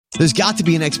There's got to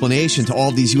be an explanation to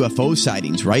all these UFO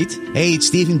sightings, right? Hey, it's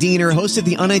Stephen Diener, host of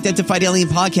the Unidentified Alien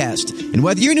Podcast. And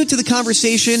whether you're new to the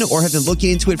conversation or have been looking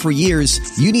into it for years,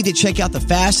 you need to check out the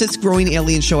fastest growing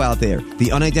alien show out there,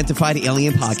 the Unidentified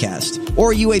Alien Podcast,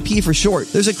 or UAP for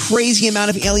short. There's a crazy amount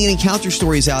of alien encounter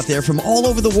stories out there from all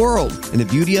over the world. And the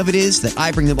beauty of it is that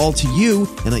I bring them all to you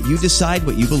and let you decide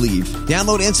what you believe.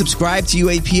 Download and subscribe to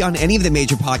UAP on any of the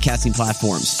major podcasting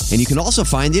platforms. And you can also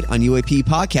find it on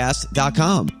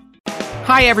UAPpodcast.com.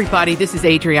 Hi, everybody. This is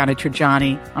Adriana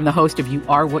Trajani. I'm the host of You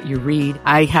Are What You Read.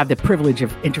 I have the privilege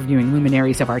of interviewing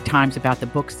luminaries of our times about the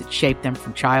books that shaped them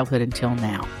from childhood until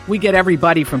now. We get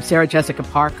everybody from Sarah Jessica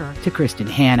Parker to Kristen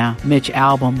Hanna, Mitch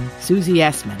Albom, Susie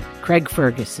Essman, Craig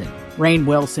Ferguson, Rainn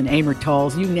Wilson, Amor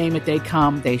Tolls, you name it, they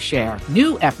come, they share.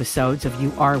 New episodes of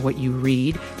You Are What You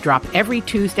Read drop every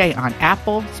Tuesday on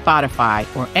Apple,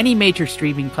 Spotify, or any major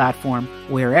streaming platform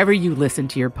wherever you listen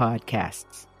to your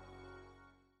podcasts.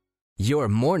 Your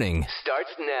morning starts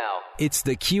now. It's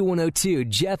the Q102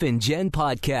 Jeff and Jen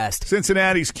podcast.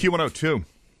 Cincinnati's Q102.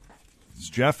 It's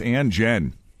Jeff and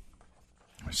Jen.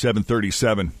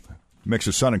 7:37. Mix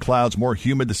of sun and clouds, more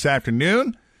humid this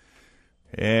afternoon.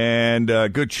 And a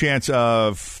good chance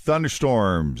of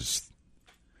thunderstorms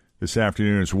this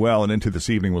afternoon as well. And into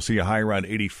this evening, we'll see a high around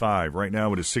 85. Right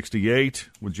now it is 68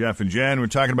 with Jeff and Jen. We're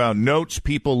talking about notes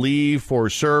people leave for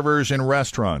servers in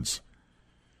restaurants.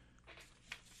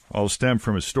 All stem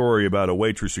from a story about a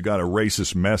waitress who got a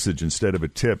racist message instead of a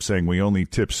tip saying we only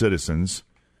tip citizens.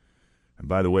 And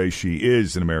by the way, she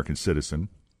is an American citizen.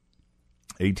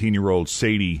 18-year-old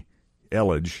Sadie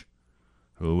Elledge,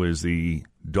 who is the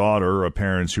daughter of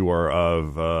parents who are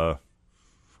of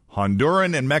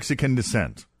Honduran and Mexican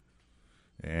descent.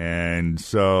 And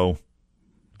so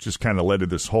just kind of led to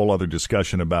this whole other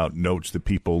discussion about notes that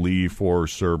people leave for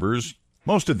servers,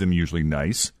 most of them usually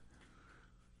nice.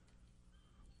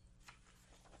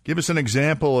 Give us an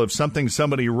example of something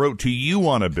somebody wrote to you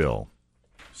on a bill.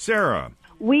 Sarah.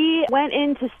 We went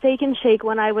into Steak and Shake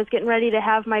when I was getting ready to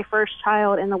have my first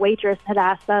child, and the waitress had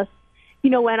asked us,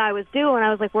 when I was due, and I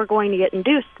was like, we're going to get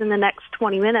induced in the next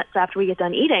 20 minutes after we get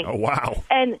done eating. Oh, wow.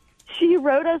 And she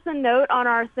wrote us a note on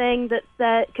our thing that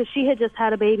said, because she had just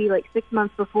had a baby like 6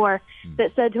 months before,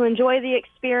 that said to enjoy the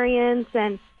experience,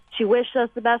 and she wished us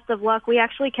the best of luck. We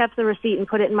actually kept the receipt and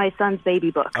put it in my son's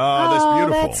baby book. Oh, that's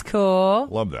beautiful. That's cool.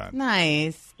 Love that.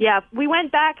 Nice. Yeah, we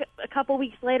went back a couple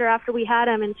weeks later after we had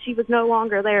him, and she was no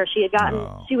longer there. She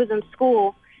was in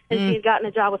school, and she had gotten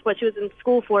a job with what she was in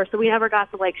school for, so we never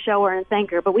got to, show her and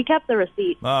thank her. But we kept the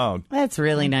receipt. Oh, that's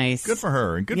really nice. Good for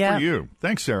her, and good for you.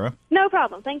 Thanks, Sarah. No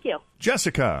problem. Thank you.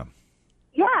 Jessica.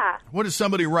 Yeah. What does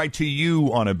somebody write to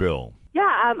you on a bill? Yeah,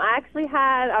 I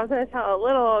was going to tell a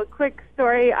little quick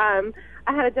story. I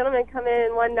had a gentleman come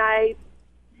in one night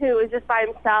who was just by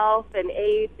himself and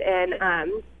ate, and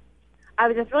I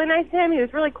was just really nice to him. He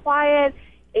was really quiet,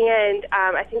 and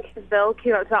I think his bill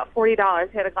came up to about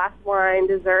 $40. He had a glass of wine,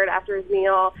 dessert after his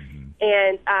meal,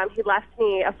 and he left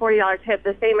me a $40 tip,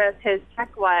 the same as his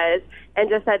check was, and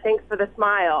just said, thanks for the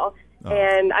smile.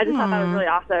 And I just thought that was really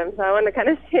awesome, so I wanted to kind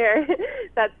of share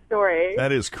that story.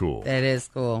 That is cool. That is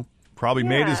cool. Probably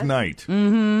made his night.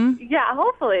 Mm-hmm. Yeah,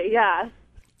 hopefully, yeah.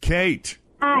 Kate.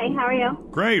 Hi, how are you?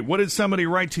 Great. What did somebody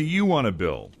write to you on a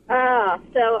bill? So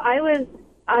I was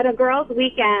at a girls'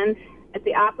 weekend at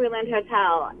the Opryland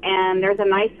Hotel, and there's a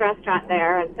nice restaurant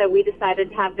there, and so we decided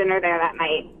to have dinner there that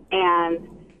night. And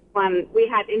when we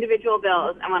had individual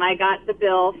bills, and when I got the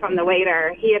bill from the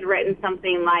waiter, he had written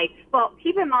something like, well,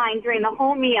 keep in mind, during the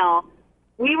whole meal,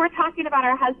 we were talking about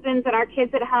our husbands and our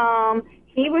kids at home.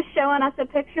 He was showing us a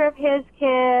picture of his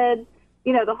kids,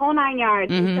 the whole 9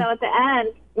 yards. Mm-hmm. And so at the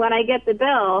end, when I get the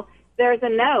bill, there's a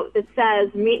note that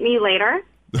says, meet me later.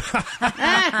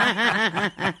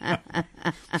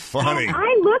 Funny. And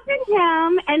I looked at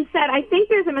him and said, I think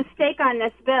there's a mistake on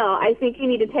this bill. I think you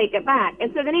need to take it back.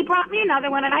 And so then he brought me another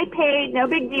one, and I paid, no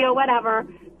big deal, whatever.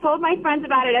 Told my friends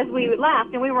about it as we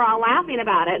left, and we were all laughing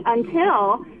about it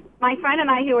until my friend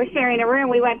and I, who were sharing a room,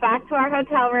 we went back to our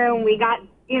hotel room. We got,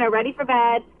 ready for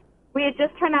bed. We had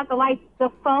just turned out the lights. The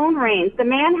phone rings. The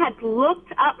man had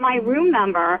looked up my room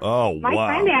number. Oh, my wow.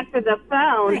 friend answered the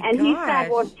phone, he said,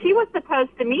 well, she was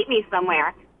supposed to meet me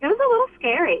somewhere. It was a little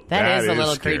scary. That is a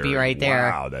little scary. creepy right there.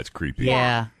 Wow, that's creepy.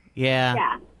 Yeah.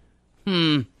 Yeah.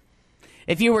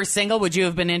 If you were single, would you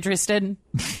have been interested?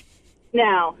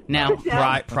 No. No.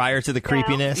 Prior to the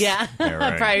creepieess? Yeah. Yeah,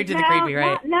 right. Prior to the creepy,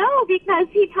 right? No, because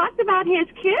he talked about his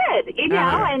kid,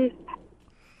 and...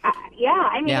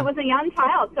 it was a young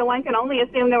child, so one can only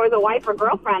assume there was a wife or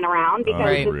girlfriend around because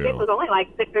Right. his kid was only like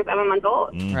 6 or 7 months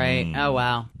old. Right. Oh,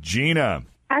 wow. Gina.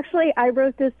 Actually, I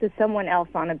wrote this to someone else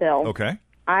on a bill. Okay.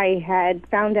 I had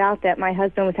found out that my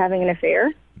husband was having an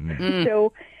affair.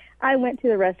 So I went to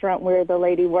the restaurant where the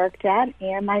lady worked at,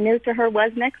 and my note to her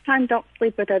was, next time, don't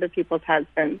sleep with other people's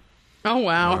husbands. Oh,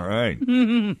 wow. All right.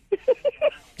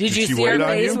 Did you she see her wait on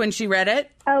face you? when she read it?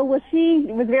 Oh, well, she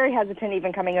was very hesitant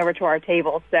even coming over to our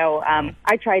table, so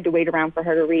I tried to wait around for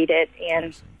her to read it,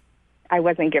 and I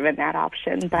wasn't given that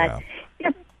option. But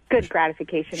good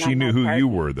gratification. She knew who you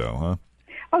were, though, huh?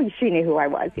 Oh, she knew who I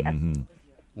was, yes.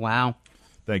 Wow.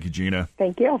 Thank you, Gina.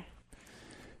 Thank you.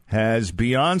 Has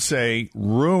Beyonce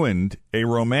ruined a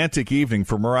romantic evening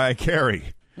for Mariah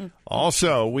Carey?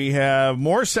 Also, we have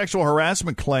more sexual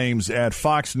harassment claims at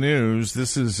Fox News.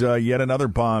 This is yet another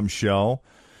bombshell.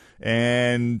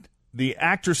 And the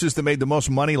actresses that made the most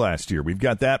money last year. We've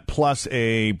got that plus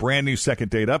a brand new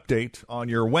second date update on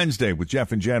your Wednesday with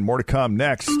Jeff and Jen. More to come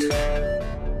next.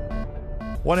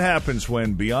 What happens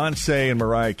when Beyonce and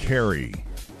Mariah Carey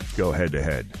go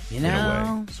head-to-head? In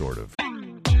a way, sort of.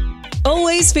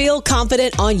 Always feel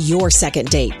confident on your second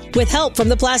date. With help from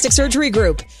the Plastic Surgery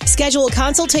Group. Schedule a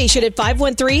consultation at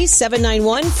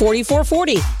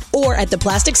 513-791-4440 or at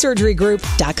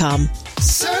theplasticsurgerygroup.com.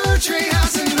 Surgery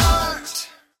has an art.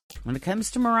 When it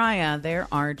comes to Mariah, there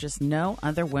are just no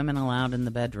other women allowed in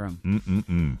the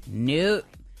bedroom. Nope.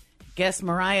 Guess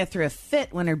Mariah threw a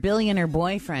fit when her billionaire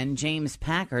boyfriend, James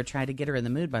Packer, tried to get her in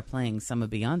the mood by playing some of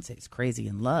Beyonce's Crazy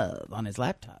in Love on his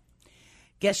laptop.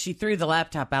 Guess she threw the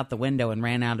laptop out the window and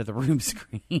ran out of the room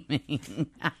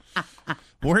screaming.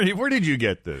 Where did you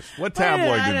get this? What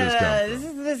tabloid did this come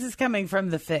from? This is coming from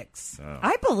The Fix.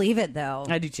 I believe it, though.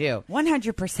 I do, too.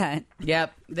 100%.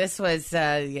 Yep. This was,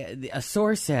 a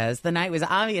source says, the night was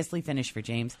obviously finished for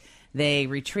James. They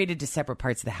retreated to separate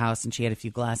parts of the house, and she had a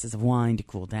few glasses of wine to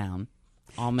cool down.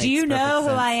 All makes Do you know perfect who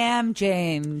sense. I am,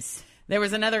 James? There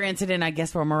was another incident, I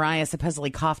guess, where Mariah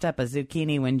supposedly coughed up a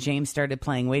zucchini when James started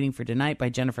playing Waiting for Tonight by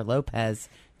Jennifer Lopez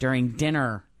during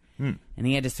dinner. And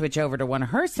he had to switch over to one of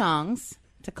her songs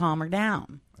to calm her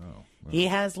down. He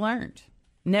has learned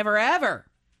never, ever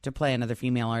to play another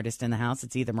female artist in the house.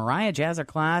 It's either Mariah, jazz, or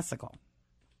classical.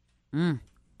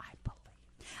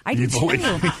 I do, too.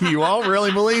 You all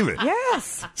really believe it?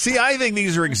 Yes. See, I think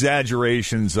these are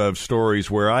exaggerations of stories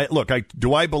where I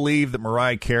believe that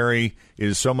Mariah Carey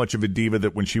is so much of a diva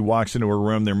that when she walks into a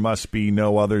room, there must be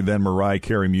no other than Mariah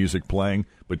Carey music playing.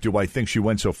 But do I think she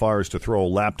went so far as to throw a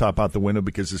laptop out the window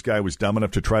because this guy was dumb enough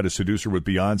to try to seduce her with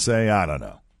Beyonce? I don't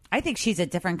know. I think she's a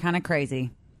different kind of crazy.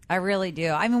 I really do.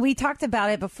 I mean, we talked about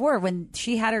it before when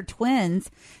she had her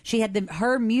twins. She had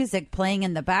her music playing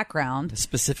in the background. A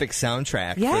specific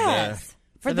soundtrack. Yes.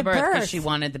 For the birth. Because she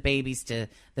wanted the babies to,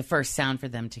 the first sound for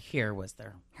them to hear was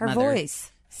her mother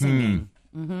voice singing.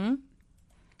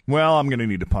 Well, I'm going to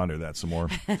need to ponder that some more.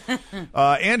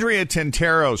 Andrea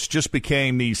Tinteros just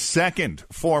became the second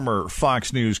former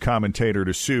Fox News commentator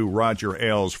to sue Roger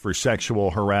Ailes for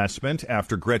sexual harassment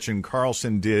after Gretchen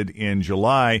Carlson did in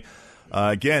July.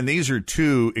 Again, these are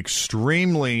two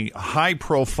extremely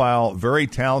high-profile, very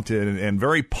talented, and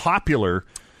very popular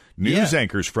news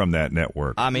anchors from that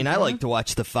network. I mean, I like to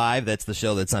watch The Five. That's the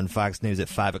show that's on Fox News at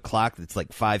 5 o'clock. It's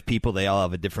like five people. They all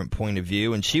have a different point of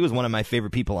view. And she was one of my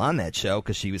favorite people on that show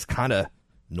because she was kind of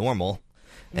normal.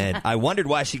 And I wondered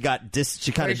why she got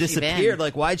she kind of disappeared.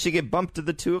 Like, why'd she get bumped to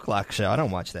the 2 o'clock show? I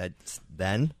don't watch that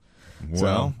then.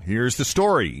 Well, here's the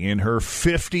story. In her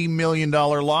 $50 million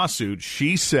lawsuit,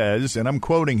 she says, and I'm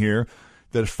quoting here,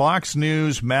 that Fox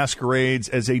News masquerades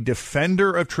as a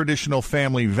defender of traditional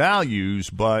family values,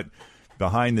 but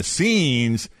behind the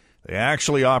scenes, they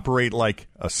actually operate like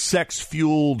a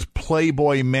sex-fueled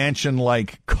Playboy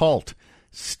Mansion-like cult,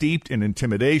 steeped in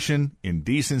intimidation,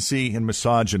 indecency, and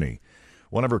misogyny.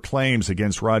 One of her claims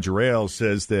against Roger Ailes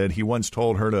says that he once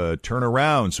told her to turn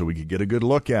around so he could get a good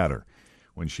look at her.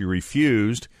 When she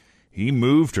refused, he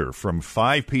moved her from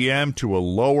 5 p.m. to a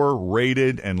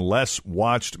lower-rated and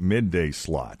less-watched midday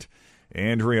slot.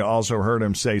 Andrea also heard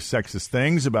him say sexist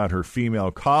things about her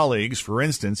female colleagues. For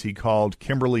instance, he called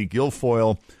Kimberly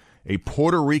Guilfoyle a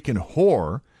Puerto Rican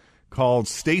whore, called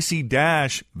Stacey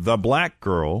Dash the black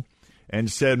girl,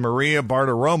 and said Maria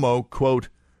Bartiromo, quote,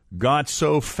 got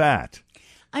so fat.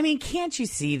 I mean, can't you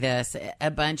see this?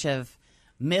 A bunch of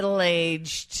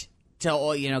middle-aged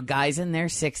guys in their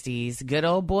 60s, good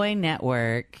old boy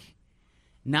network,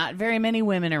 not very many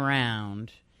women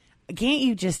around. Can't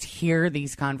you just hear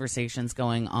these conversations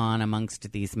going on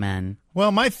amongst these men?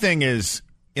 Well, my thing is,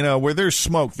 where there's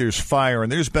smoke, there's fire,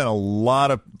 and there's been a lot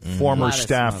of former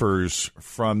staffers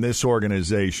from this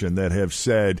organization that have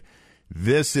said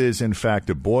this is, in fact,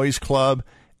 a boys' club,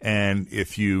 And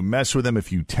if you mess with them,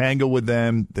 if you tangle with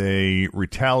them, they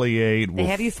retaliate. They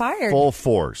with have you fired. Full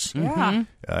force. Yeah.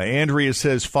 Andrea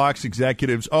says Fox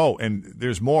executives. Oh, and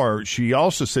there's more. She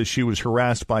also says she was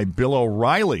harassed by Bill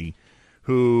O'Reilly,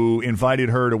 who invited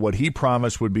her to what he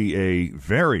promised would be a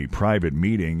very private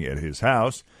meeting at his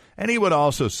house. And he would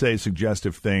also say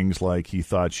suggestive things like he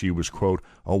thought she was, quote,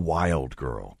 a wild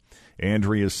girl.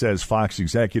 Andrea says Fox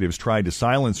executives tried to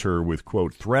silence her with,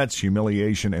 quote, threats,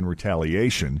 humiliation, and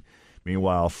retaliation.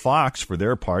 Meanwhile, Fox, for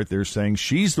their part, they're saying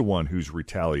she's the one who's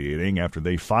retaliating after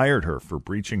they fired her for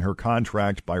breaching her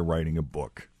contract by writing a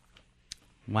book.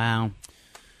 Wow.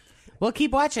 We'll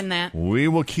keep watching that. We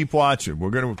will keep watching.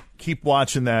 We're going to keep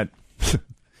watching that.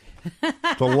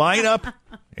 The lineup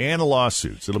and the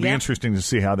lawsuits. It'll be interesting to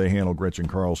see how they handle Gretchen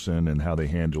Carlson and how they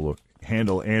handle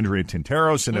Andrea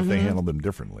Tinteros and if they handle them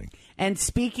differently. And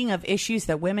speaking of issues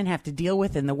that women have to deal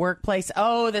with in the workplace,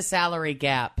 the salary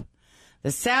gap. The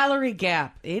salary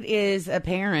gap. It is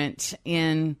apparent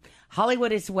in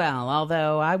Hollywood as well,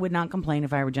 although I would not complain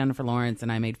if I were Jennifer Lawrence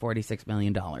and I made $46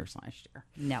 million last year.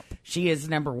 Nope. She is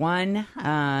number one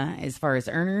as far as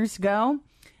earners go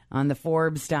on the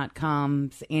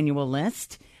Forbes.com's annual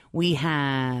list. We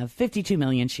have $52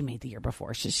 million she made the year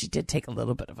before. So she did take a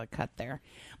little bit of a cut there.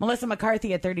 Melissa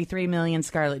McCarthy at $33 million.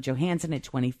 Scarlett Johansson at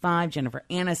 $25 million. Jennifer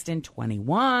Aniston, $21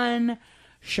 million.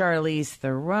 Charlize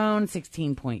Theron,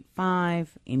 $16.5 million.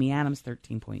 Amy Adams,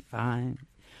 $13.5 million.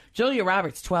 Julia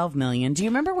Roberts, $12 million. Do you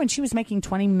remember when she was making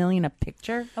 $20 million a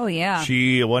picture? Oh, yeah.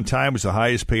 She, at one time, was the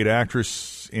highest paid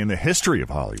actress in the history of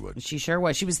Hollywood. She sure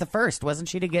was. She was the first, wasn't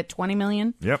she, to get $20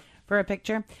 million for a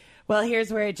picture? Well,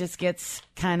 here's where it just gets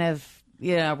kind of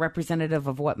representative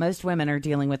of what most women are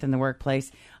dealing with in the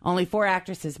workplace. Only 4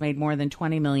 actresses made more than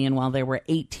 $20 million, while there were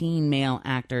 18 male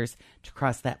actors to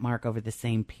cross that mark over the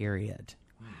same period.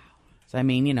 So, I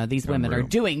mean, these women are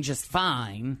doing just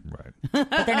fine. Right.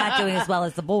 But they're not doing as well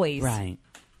as the boys. Right.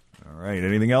 All right.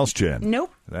 Anything else, Jen?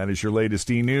 Nope. That is your latest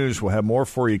E-News. We'll have more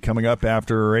for you coming up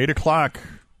after 8 o'clock.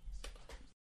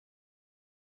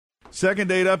 Second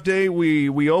date update.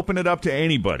 We open it up to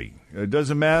anybody. It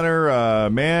doesn't matter,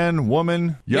 man,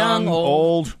 woman, young,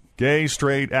 old, gay,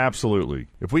 straight, absolutely.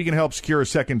 If we can help secure a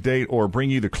second date or bring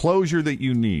you the closure that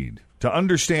you need to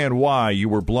understand why you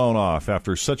were blown off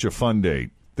after such a fun date,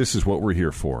 this is what we're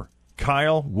here for.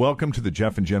 Kyle, welcome to the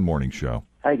Jeff and Jen Morning Show.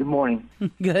 Hi, good morning.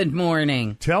 Good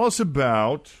morning. Tell us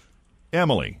about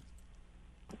Emily.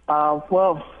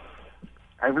 Well,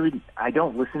 I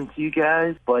don't listen to you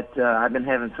guys, but I've been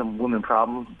having some women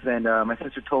problems, and my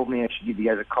sister told me I should give you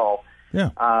guys a call. Yeah.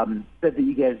 Said that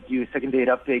you guys do a second date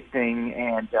update thing,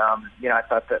 and I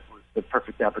thought that was the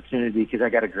perfect opportunity because I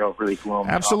got a girl really blowing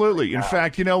me Absolutely. off. In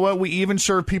fact, you know what? We even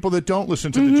serve people that don't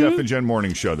listen to the Jeff and Jen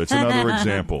Morning Show. That's another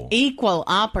example. Equal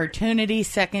opportunity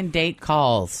second date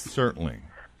calls. Certainly.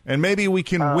 And maybe we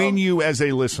can win you as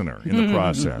a listener in the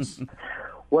process.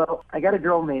 Well, I got a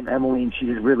girl named Emily, and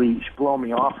she's blowing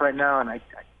me off right now, and I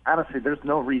honestly, there's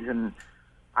no reason.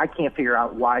 I can't figure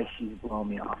out why she's blowing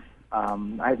me off.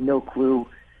 I have no clue.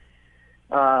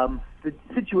 The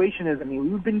situation is,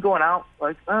 we've been going out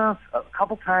like a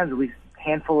couple times, at least a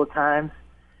handful of times,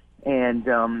 and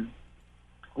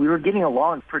we were getting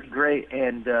along pretty great.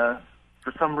 And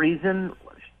for some reason,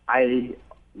 I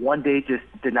one day just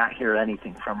did not hear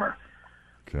anything from her.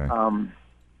 Okay.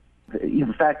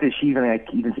 The fact is, she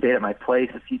even stayed at my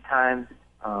place a few times,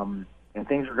 and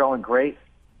things were going great.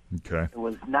 Okay. There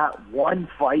was not one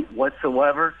fight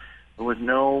whatsoever. There was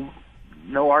no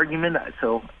argument.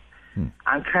 So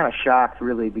I'm kind of shocked,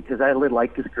 really, because I really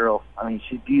like this girl.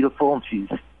 She's beautiful, and she's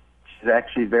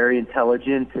actually very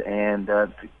intelligent, and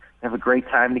have a great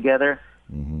time together.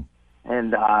 Mm-hmm.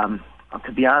 And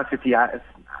to be honest with you,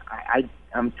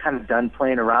 I'm kind of done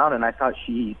playing around, and I thought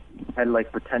she had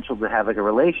potential to have a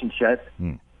relationship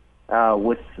with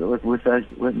us.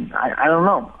 I don't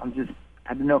know.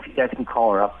 I don't know if you guys can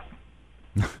call her up.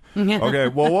 Okay.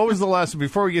 Well, what was the last?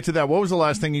 Before we get to that, what was the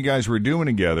last thing you guys were doing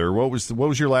together? What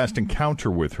was your last encounter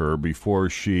with her before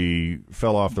she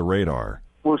fell off the radar?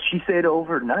 Well, she stayed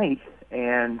overnight,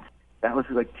 and that was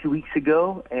 2 weeks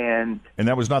ago. And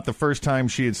that was not the first time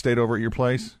she had stayed over at your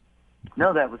place?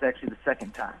 No, that was actually the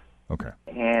second time. Okay.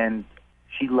 And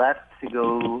she left to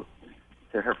go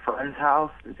to her friend's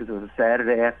house because it was a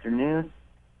Saturday afternoon.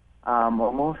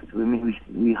 Almost.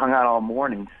 We hung out all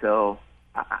morning, so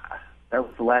that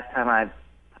was the last time I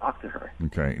talked to her.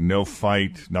 Okay. No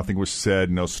fight. Nothing was said.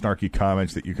 No snarky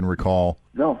comments that you can recall.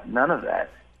 No, none of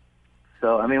that.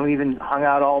 So we even hung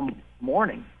out all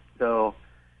morning. So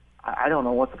I don't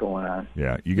know what's going on.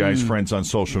 Yeah. You guys friends on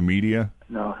social media?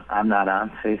 No, I'm not on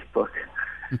Facebook.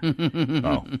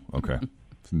 Oh, okay.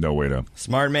 No way to.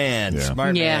 Smart man. Yeah.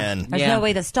 Smart man. There's no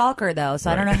way to stalk her, though, so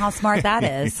I don't know how smart that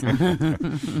is.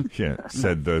 Yeah,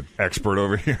 said the expert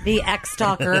over here. The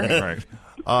ex-stalker. Right.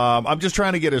 I'm just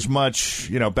trying to get as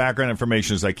much, background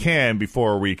information as I can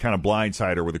before we kind of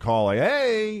blindside her with a call like,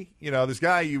 hey, this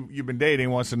guy you've been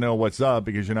dating wants to know what's up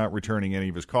because you're not returning any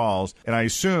of his calls. And I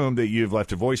assume that you've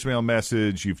left a voicemail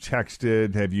message, you've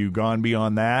texted. Have you gone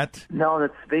beyond that? No,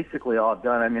 that's basically all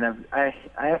done. I mean, I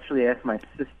actually asked my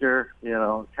sister,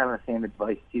 kind of the same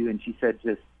advice too, and she said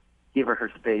just give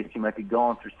her space. She might be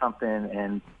going through something,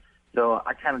 and so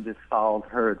I kind of just followed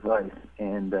her advice.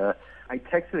 And I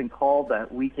texted and called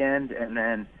that weekend, and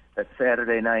then that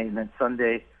Saturday night, and then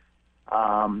Sunday.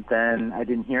 Then I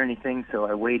didn't hear anything, so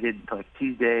I waited till like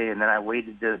Tuesday, and then I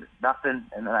waited to nothing,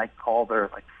 and then I called her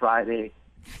like Friday.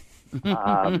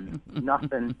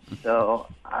 Nothing. So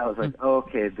I was like,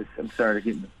 okay, I'm starting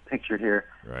to get the picture here.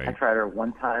 Right. I tried her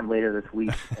one time later this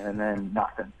week, and then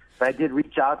nothing. But I did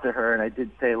reach out to her, and I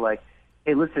did say, like,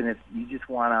 hey, listen, if you just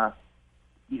want to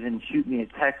even shoot me a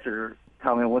text or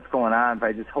tell me what's going on, but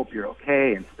I just hope you're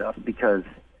okay and stuff, because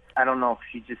I don't know if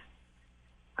she just,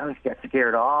 I don't know if she got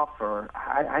scared off, or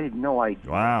I had no idea.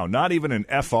 Wow, not even an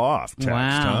F off text,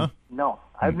 huh? No.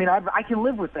 I mean, I can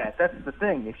live with that. That's the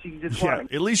thing. If she just Yeah,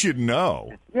 at least you'd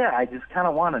know. Yeah, I just kind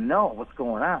of want to know what's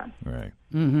going on. Right.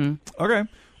 Mm-hmm. Okay,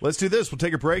 let's do this. We'll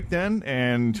take a break then,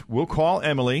 and we'll call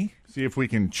Emily, see if we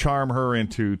can charm her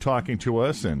into talking to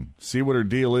us and see what her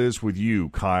deal is with you,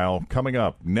 Kyle. Coming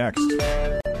up next.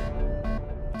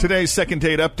 Today's second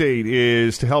date update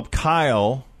is to help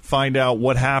Kyle find out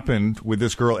what happened with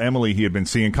this girl, Emily, he had been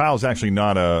seeing. Kyle's actually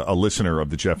not a listener of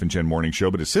the Jeff and Jen Morning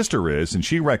Show, but his sister is, and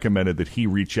she recommended that he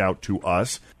reach out to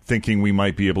us, thinking we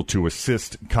might be able to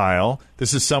assist Kyle.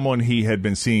 This is someone he had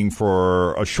been seeing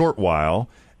for a short while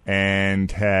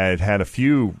and had a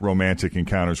few romantic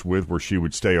encounters with where she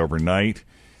would stay overnight.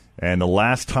 And the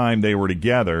last time they were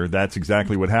together, that's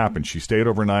exactly what happened. She stayed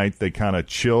overnight. They kind of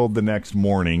chilled the next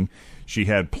morning. She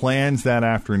had plans that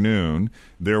afternoon.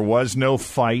 There was no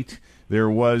fight. There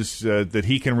was that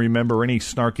he can remember any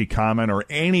snarky comment or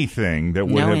anything that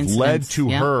would have led to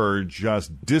her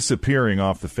just disappearing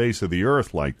off the face of the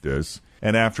earth like this.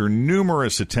 And after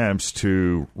numerous attempts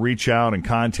to reach out and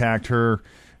contact her,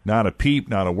 not a peep,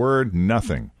 not a word,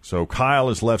 nothing. So Kyle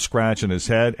is left scratching his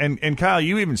head. And Kyle,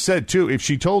 you even said, too, if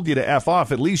she told you to F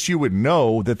off, at least you would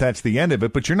know that that's the end of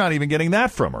it, but you're not even getting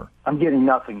that from her. I'm getting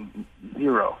nothing.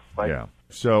 Zero. Yeah.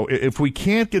 So if we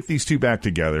can't get these two back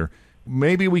together,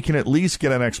 maybe we can at least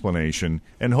get an explanation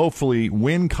and hopefully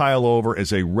win Kyle over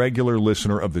as a regular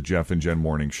listener of the Jeff and Jen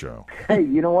Morning Show. Hey,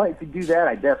 you know what? If you do that,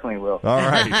 I definitely will. All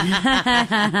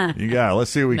right. You got it. Let's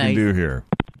see what we can do here.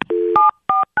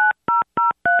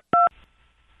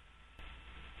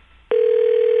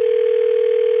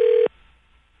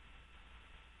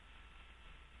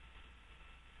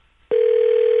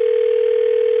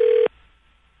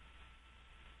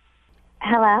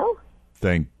 Hello?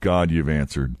 Thank God you've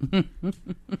answered.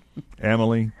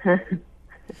 Emily,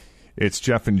 it's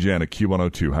Jeff and Jen at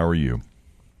Q102. How are you?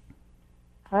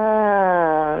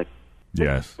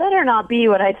 Yes. Better not be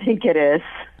what I think it is.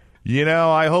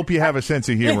 I hope you have a sense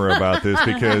of humor about this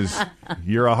because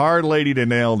you're a hard lady to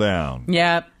nail down.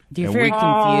 Yep. You're very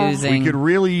confusing. We could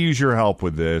really use your help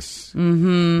with this.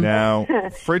 Mm-hmm. Now,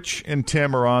 Fritch and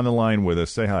Tim are on the line with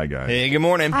us. Say hi, guys. Hey, good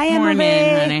morning. Hi,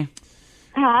 Emily. honey.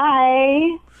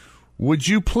 Hi. Would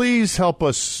you please help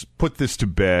us put this to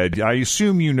bed? I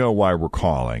assume you know why we're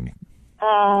calling.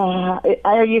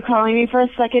 Are you calling me for a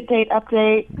second date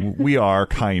update? We are,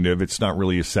 kind of. It's not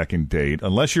really a second date,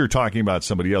 unless you're talking about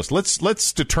somebody else.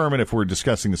 Let's determine if we're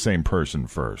discussing the same person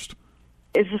first.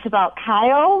 Is this about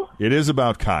Kyle? It is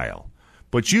about Kyle.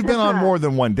 But you've been on more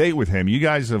than one date with him. You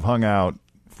guys have hung out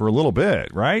for a little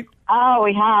bit, right? Oh,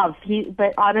 we have.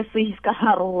 But honestly, he's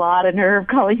got a lot of nerve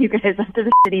calling you guys after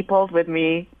the shit he pulled with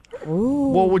me. Ooh.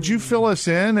 Well, would you fill us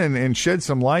in and shed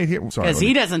some light here? Because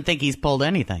he doesn't think he's pulled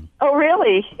anything. Oh,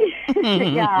 really?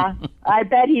 Yeah, I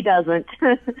bet he doesn't.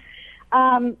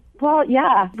 Well,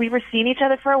 yeah, we were seeing each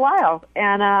other for a while.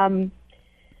 And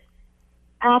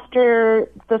after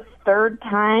the third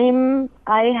time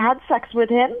I had sex with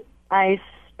him, I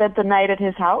spent the night at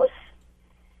his house.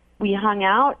 We hung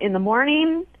out in the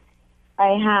morning.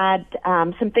 I had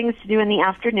some things to do in the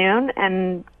afternoon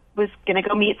and was going to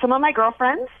go meet some of my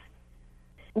girlfriends.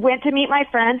 Went to meet my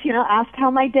friends, asked how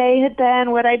my day had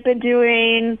been, what I'd been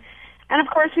doing. And,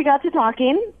 of course, we got to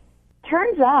talking.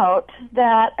 Turns out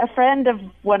that a friend of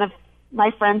one of my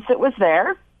friends that was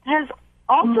there has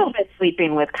also been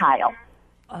sleeping with Kyle.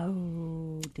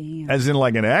 Oh, damn. As in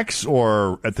like an ex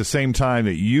or at the same time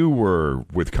that you were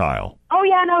with Kyle? Oh, Oh,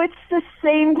 yeah, no, it's the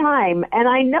same time. And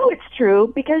I know it's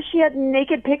true because she had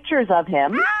naked pictures of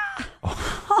him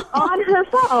on her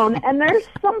phone. And there's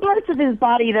some parts of his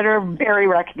body that are very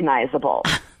recognizable.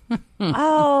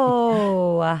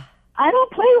 Oh. I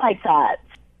don't play like that.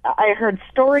 I heard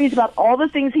stories about all the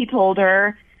things he told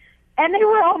her, and they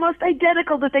were almost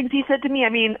identical to things he said to me. I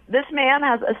mean, this man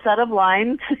has a set of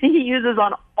lines he uses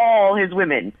on all his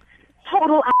women.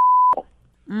 Total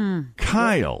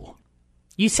Kyle.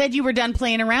 You said you were done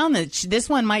playing around. This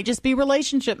one might just be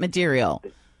relationship material.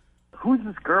 Who's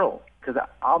this girl? Because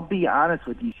I'll be honest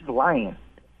with you, she's lying.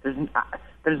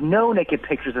 There's no naked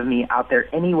pictures of me out there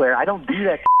anywhere. I don't do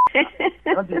that.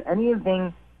 I don't do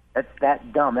anything that's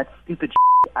that dumb. That's stupid.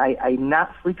 I'm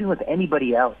not sleeping with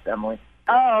anybody else, Emily.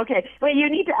 Oh, okay. Wait, you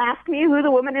need to ask me who the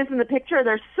woman is in the picture?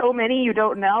 There's so many you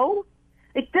don't know?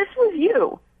 Like, this was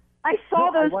you. I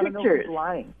saw those I pictures. Know who's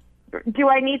lying. Do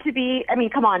I need to be... I mean,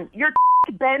 come on. Your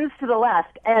bends to the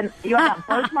left, and you have that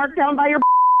birthmark down by your...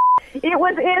 It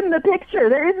was in the picture.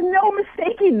 There is no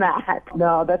mistaking that.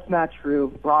 No, that's not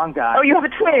true. Wrong guy. Oh, you have a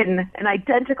twin, an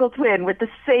identical twin with the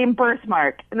same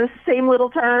birthmark and the same little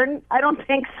turn? I don't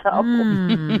think so. I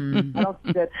don't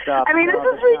see that stuff. I mean, this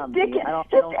is ridiculous.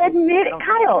 Just admit it.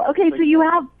 Kyle, okay, so you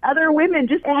have other women.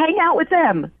 Just hang out with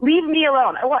them. Leave me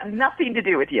alone. I want nothing to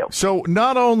do with you. So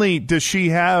not only does she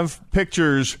have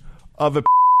pictures of a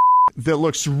that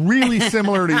looks really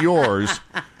similar to yours,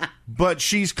 but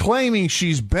she's claiming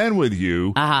she's been with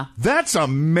you. That's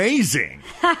amazing.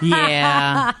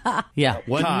 Yeah.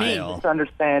 Wasn't me.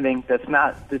 Misunderstanding. That's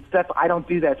not. I don't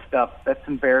do that stuff. That's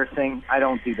embarrassing. I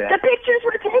don't do that. The pictures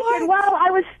were taken while I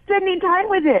was spending time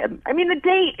with him. I mean, the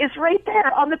date is right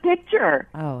there on the picture.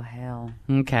 Oh, hell.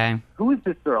 Okay. Who is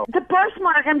this girl? The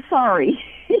birthmark. I'm sorry.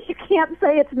 You can't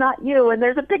say it's not you, and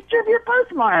there's a picture of your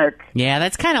birthmark. Yeah,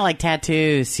 that's kind of like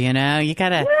tattoos, you know? You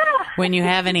gotta, when you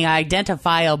have any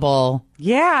identifiable...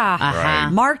 Yeah.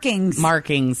 Markings.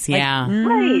 Yeah.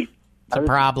 Right. It's a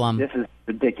problem. This is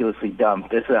ridiculously dumb.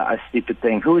 This is a stupid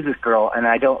thing. Who is this girl? And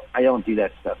I don't do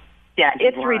that stuff. Yeah,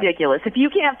 it's ridiculous. If you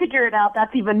can't figure it out,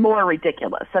 that's even more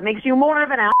ridiculous. That makes you more of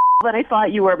an asshole than I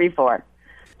thought you were before.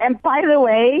 And by the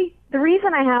way, the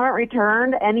reason I haven't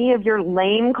returned any of your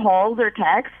lame calls or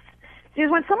texts is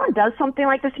when someone does something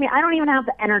like this to me, I don't even have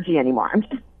the energy anymore. I'm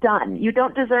just done. You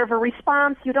don't deserve a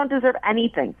response. You don't deserve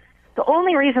anything. The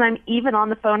only reason I'm even on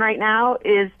the phone right now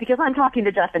is because I'm talking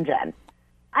to Jeff and Jen.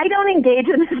 I don't engage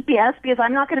in this BS because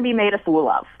I'm not going to be made a fool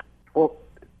of. Well,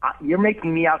 you're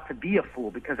making me out to be a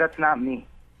fool because that's not me.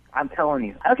 I'm telling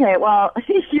you. Okay, well,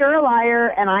 you're a liar,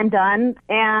 and I'm done,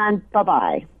 and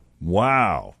bye-bye.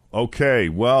 Wow. Okay.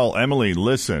 Well, Emily,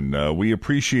 listen, we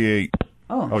appreciate...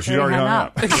 Oh, she's already hung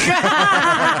up.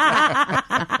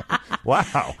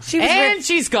 Wow.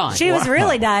 She's gone. She was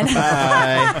really done.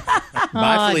 Bye.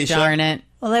 Bye, Felicia. Darn it.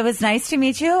 Well, it was nice to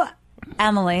meet you,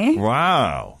 Emily.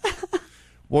 Wow.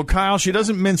 Well, Kyle, she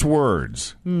doesn't mince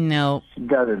words. No. She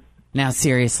doesn't. Now,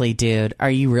 seriously, dude,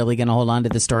 are you really going to hold on to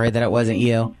the story that it wasn't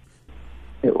you?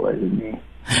 It wasn't me.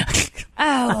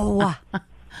 Oh.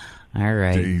 All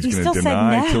right. He's He going still to said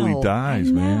deny no. till he dies,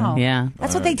 I man. know. Yeah.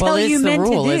 That's what they tell you it's men the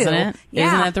rule, to do. isn't it? Yeah.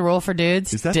 Isn't that the rule for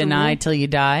dudes? Is that the Deny rule? till you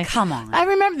die? Come on. I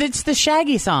remember, it's the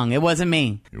Shaggy song. It wasn't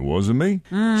me. It wasn't me.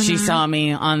 She saw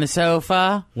me on the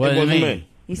sofa. Wasn't me.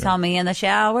 You saw me in the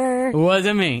shower.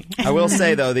 Wasn't me. I will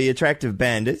say, though, the attractive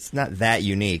bend, it's not that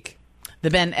unique. The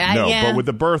bend, No, yeah. but with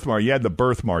the birthmark, you had the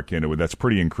birthmark in it. That's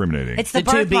pretty incriminating. It's the The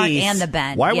two birthmark Bs. and the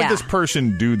bend. Why yeah. would this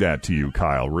person do that to you,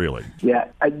 Kyle, really? Yeah,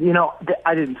 I didn't.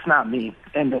 It's not me,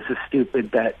 and this is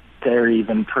stupid that there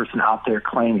even person out there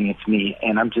claiming it's me,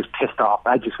 and I'm just pissed off.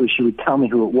 I just wish you would tell me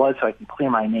who it was so I can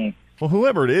clear my name. Well,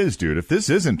 whoever it is, dude, if this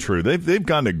isn't true, they've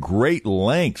gone to great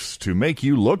lengths to make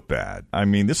you look bad. I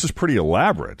mean, this is pretty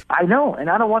elaborate. I know,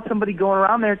 and I don't want somebody going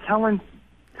around there telling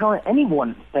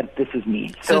anyone that this is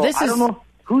me. So this I is- don't know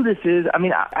who this is. I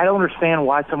mean, I don't understand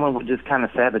why someone would just kind of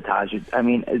sabotage it. I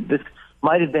mean, this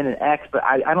might have been an ex, but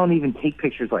I don't even take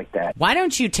pictures like that. Why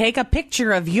don't you take a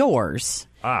picture of yours,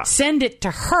 send it to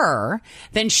her,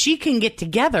 then she can get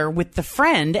together with the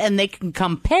friend and they can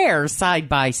compare side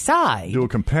by side. Do a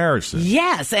comparison.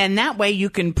 Yes, and that way you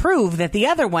can prove that the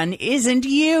other one isn't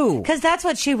you. Because that's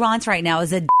what she wants right now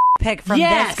is a pic from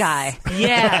Yes. this guy.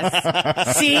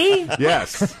 Yes. See?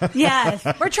 Yes. Yes.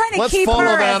 We're trying to Let's keep follow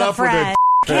her that as a up with friend.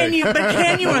 Can you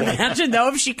imagine, though,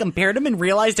 if she compared him and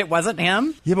realized it wasn't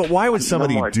him? Yeah, but why would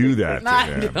somebody do that to I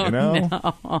him? don't You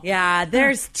know? Yeah,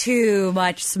 there's too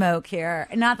much smoke here.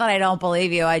 Not that I don't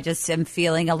believe you. I just am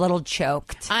feeling a little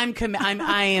choked. I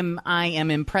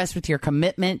am impressed with your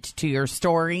commitment to your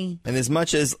story. And as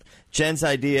much as Jen's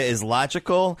idea is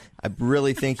logical, I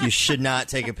really think you should not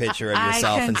take a picture of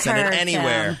yourself and send it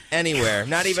concur, anywhere.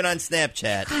 Not even on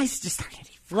Snapchat. Guys, just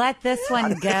let this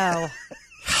one go.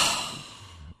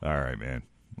 All right, man.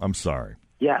 I'm sorry.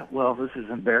 Yeah, well, this is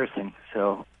embarrassing.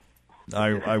 So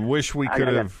I wish we could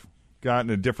have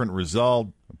gotten a different result,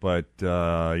 but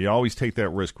you always take that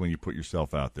risk when you put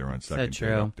yourself out there on Second Date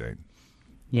Update.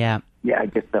 Yeah. Yeah, I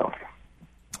guess so.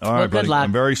 All right, buddy.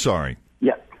 I'm very sorry.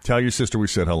 Yeah. Tell your sister we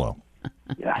said hello.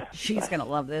 Yeah. She's going to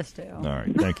love this, too. All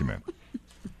right. Thank you, man.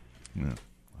 Yeah.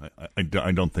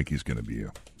 I don't think he's going to be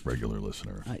a regular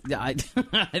listener. I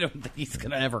don't think he's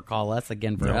going to ever call us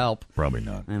again for help. Probably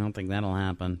not. I don't think that'll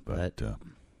happen. But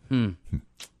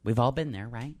we've all been there,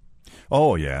 right?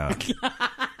 Oh, yeah.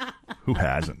 Who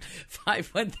hasn't?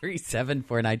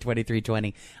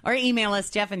 513-749-2320. Or email us,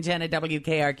 Jeff and Jen at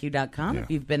WKRQ.com if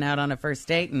you've been out on a first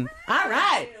date and, all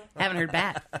right, haven't heard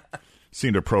back.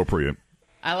 Seemed appropriate.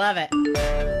 I love it.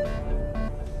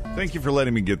 Thank you for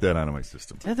letting me get that out of my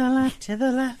system. To the left, to the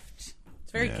left.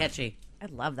 It's very catchy. I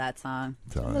love that song.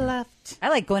 To the left. I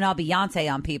like going all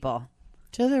Beyonce on people.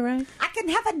 To the right. I can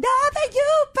have another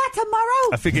you by tomorrow.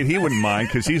 I figured he wouldn't mind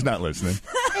because he's not listening.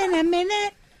 In a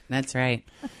minute. That's right.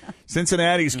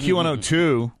 Cincinnati's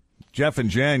Q102. Jeff and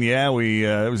Jen,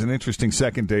 it was an interesting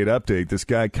second date update. This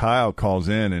guy, Kyle, calls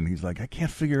in, and he's like, I can't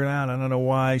figure it out. I don't know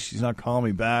why. She's not calling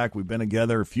me back. We've been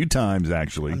together a few times,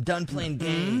 actually. I'm done playing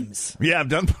games. Yeah, I'm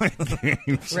done playing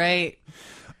games. Right.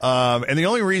 And the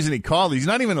only reason he called, he's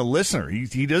not even a listener.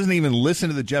 He doesn't even listen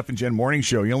to the Jeff and Jen morning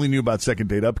show. He only knew about Second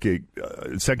Date Update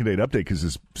because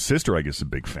his sister, I guess, is a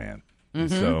big fan. Mm-hmm.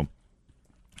 So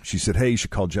she said, hey, you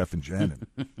should call Jeff and Jen.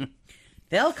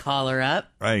 They'll call her up.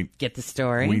 Right. Get the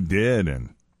story. We did,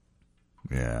 and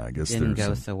I guess didn't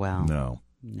go so well. No.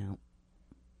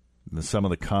 Some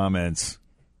of the comments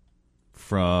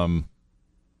from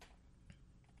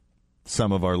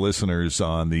some of our listeners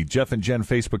on the Jeff and Jen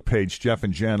Facebook page, Jeff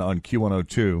and Jen on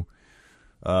Q102.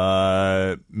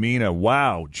 Mina,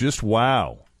 wow, just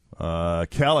wow.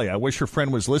 Kelly, I wish your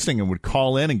friend was listening and would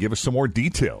call in and give us some more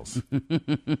details.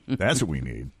 That's what we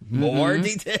need. More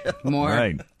details. More.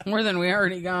 Right. More than we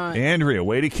already got. Andrea,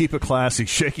 way to keep it classy.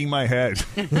 Shaking my head.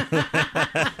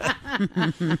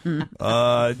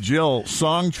 Jill,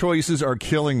 song choices are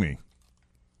killing me.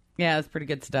 Yeah, it's pretty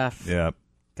good stuff. Yeah.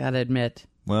 Gotta admit.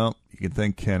 Well, you can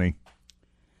thank Kenny.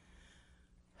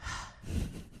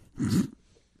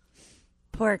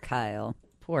 Poor Kyle.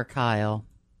 Poor Kyle.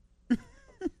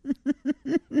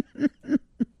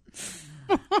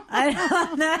 I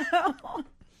don't know.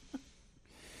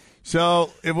 So,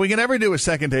 if we can ever do a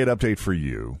second date update for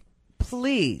you,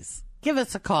 please give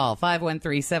us a call,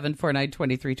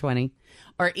 513-749-2320,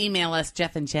 or email us,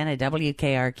 Jeff and Jen at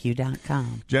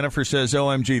WKRQ.com. Jennifer says,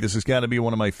 OMG, this has got to be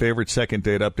one of my favorite second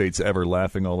date updates ever,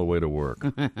 laughing all the way to work.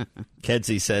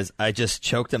 Kedzie says, I just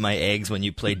choked on my eggs when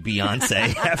you played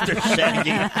Beyonce after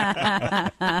shagging.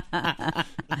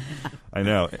 I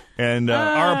know. And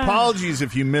our apologies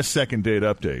if you missed second date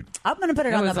update. I'm going to put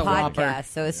it on the podcast. Whopper.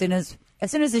 So as soon as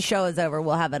the show is over,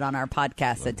 we'll have it on our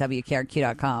podcast at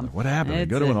WKRQ.com. What happened? They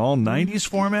go to an all 90s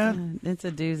format? It's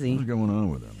a doozy. What's going on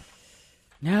with them?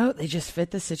 No, they just fit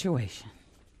the situation.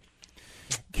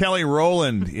 Kelly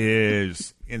Rowland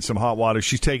is in some hot water.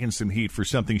 She's taking some heat for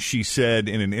something she said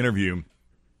in an interview.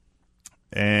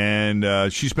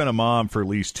 And she's been a mom for at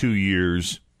least 2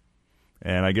 years.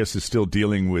 And I guess is still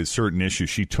dealing with certain issues.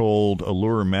 She told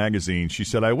Allure magazine, she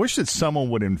said, I wish that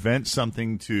someone would invent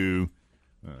something to,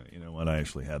 you know what, I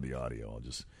actually have the audio. I'll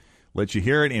just let you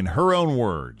hear it in her own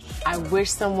words. I wish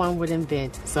someone would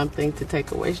invent something to take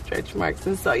away stretch marks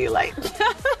and cellulite.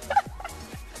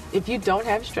 If you don't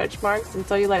have stretch marks and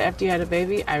cellulite after you had a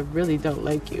baby, I really don't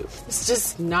like you. It's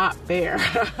just not fair.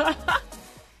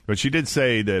 But she did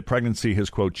say that pregnancy has,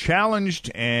 quote, challenged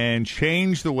and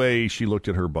changed the way she looked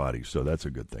at her body. So that's a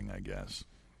good thing, I guess.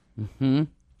 Mm-hmm.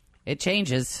 It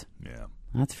changes. Yeah.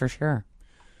 That's for sure.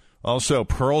 Also,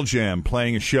 Pearl Jam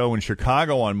playing a show in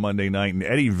Chicago on Monday night, and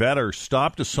Eddie Vedder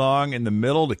stopped a song in the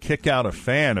middle to kick out a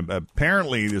fan.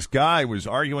 Apparently, this guy was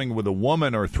arguing with a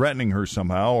woman or threatening her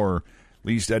somehow, or at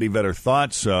least Eddie Vedder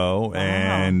thought so,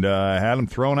 and had him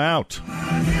thrown out.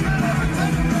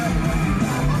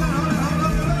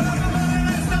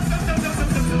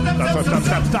 Stop.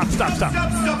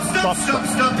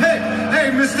 Hey,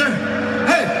 mister.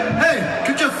 Hey,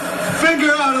 get your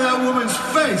finger out of that woman's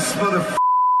face, motherfucker.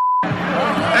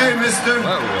 Hey, mister.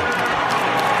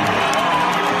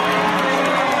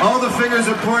 All the fingers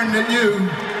are pointing at you.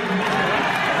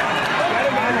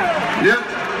 Yep.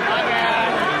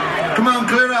 Come on,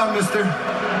 clear out, mister.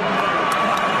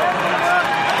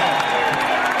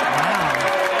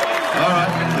 All right.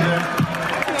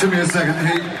 Yeah. Give me a second.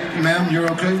 Hey, ma'am, you're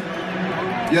okay?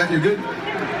 Yeah, you're good? All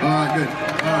right, good.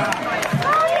 All right.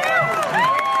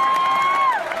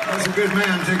 That's a good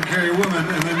man taking care of your woman,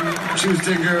 and then she was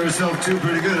taking care of herself too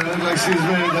pretty good. It looked like she was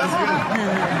ready. That's good.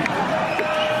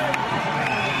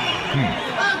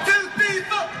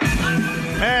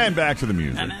 And back to the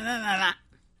music.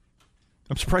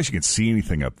 I'm surprised you can see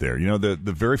anything up there. You know, the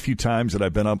very few times that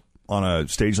I've been up on a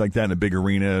stage like that in a big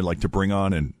arena, like to bring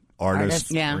on an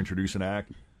artist yeah. or introduce an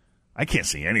act, I can't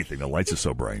see anything. The lights are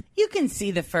so bright. You can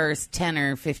see the first 10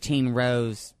 or 15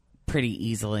 rows pretty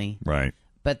easily. Right.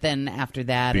 But then after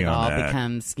that, Beyond it all that.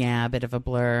 becomes, a bit of a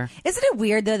blur. Isn't it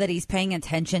weird, though, that he's paying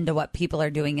attention to what people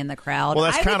are doing in the crowd? Well,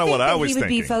 that's kind of what I was He would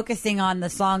thinking. be focusing on the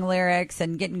song lyrics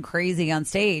and getting crazy on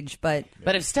stage, but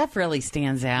if stuff really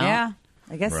stands out. Yeah,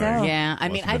 I guess so. Yeah, I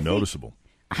mean, I think, noticeable.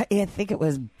 I think it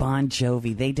was Bon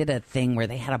Jovi. They did a thing where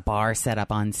they had a bar set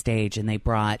up on stage and they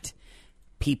brought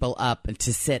people up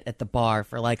to sit at the bar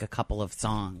for like a couple of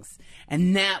songs.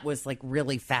 And that was like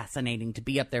really fascinating to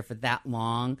be up there for that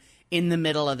long in the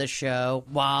middle of the show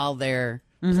while they're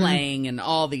playing and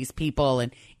all these people.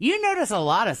 And you notice a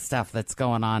lot of stuff that's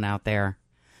going on out there.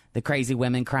 The crazy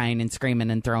women crying and screaming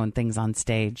and throwing things on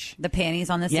stage. The panties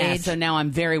on the stage. Yeah, so now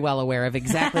I'm very well aware of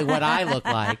exactly what I look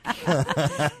like.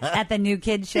 At the New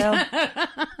Kids show.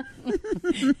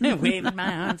 Waving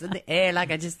my arms in the air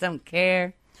like I just don't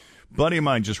care. Buddy of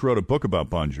mine just wrote a book about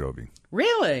Bon Jovi.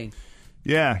 Really?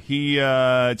 Yeah,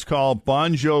 it's called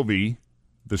Bon Jovi,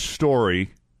 The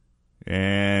Story,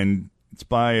 and it's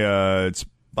by a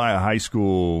high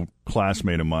school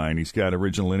classmate of mine. He's got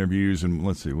original interviews, and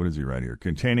let's see, what does he write here?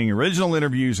 Containing original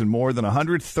interviews and more than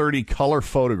 130 color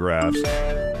photographs.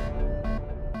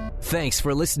 Thanks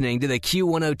for listening to the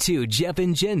Q102 Jeff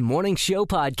and Jen Morning Show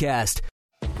podcast.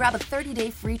 Grab a 30-day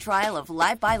free trial of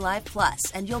Live by Live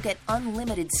Plus, and you'll get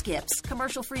unlimited skips,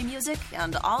 commercial-free music,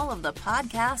 and all of the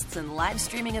podcasts and live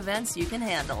streaming events you can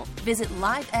handle. Visit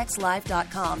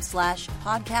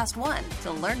livexlive.com/podcast1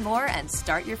 to learn more and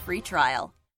start your free trial.